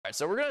right,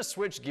 so we're going to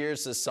switch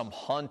gears to some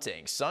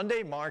hunting.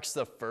 Sunday marks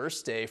the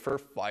first day for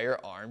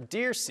firearm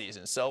deer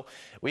season. So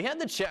we had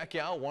to check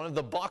out one of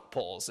the buck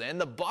poles, and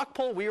the buck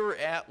pole we were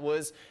at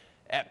was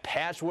at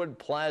Patchwood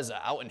Plaza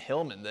out in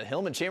Hillman. The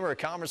Hillman Chamber of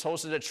Commerce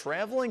hosted a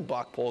traveling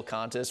buck pole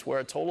contest where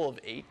a total of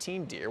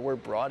 18 deer were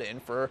brought in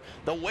for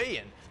the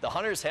weigh-in. The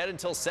hunters had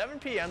until 7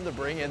 p.m. to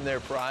bring in their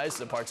prize.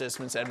 The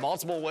participants had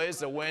multiple ways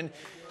to win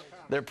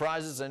their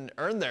prizes and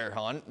earn their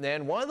hunt,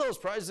 and one of those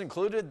prizes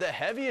included the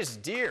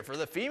heaviest deer. For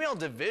the female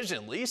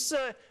division,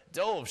 Lisa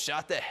Dove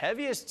shot the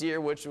heaviest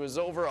deer, which was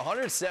over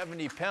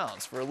 170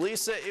 pounds. For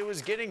Lisa, it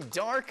was getting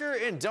darker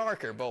and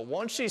darker, but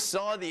once she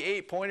saw the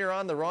 8-pointer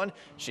on the run,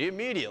 she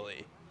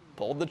immediately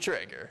pulled the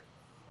trigger.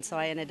 So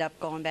I ended up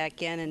going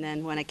back in, and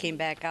then when I came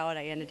back out,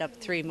 I ended up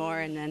 3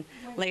 more, and then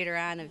later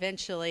on,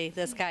 eventually,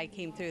 this guy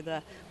came through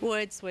the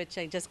woods, which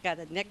I just got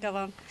a nick of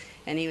him,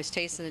 and he was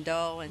chasing a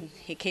doe, and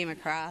he came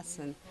across,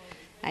 and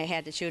I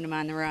had to shoot him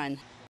on the run.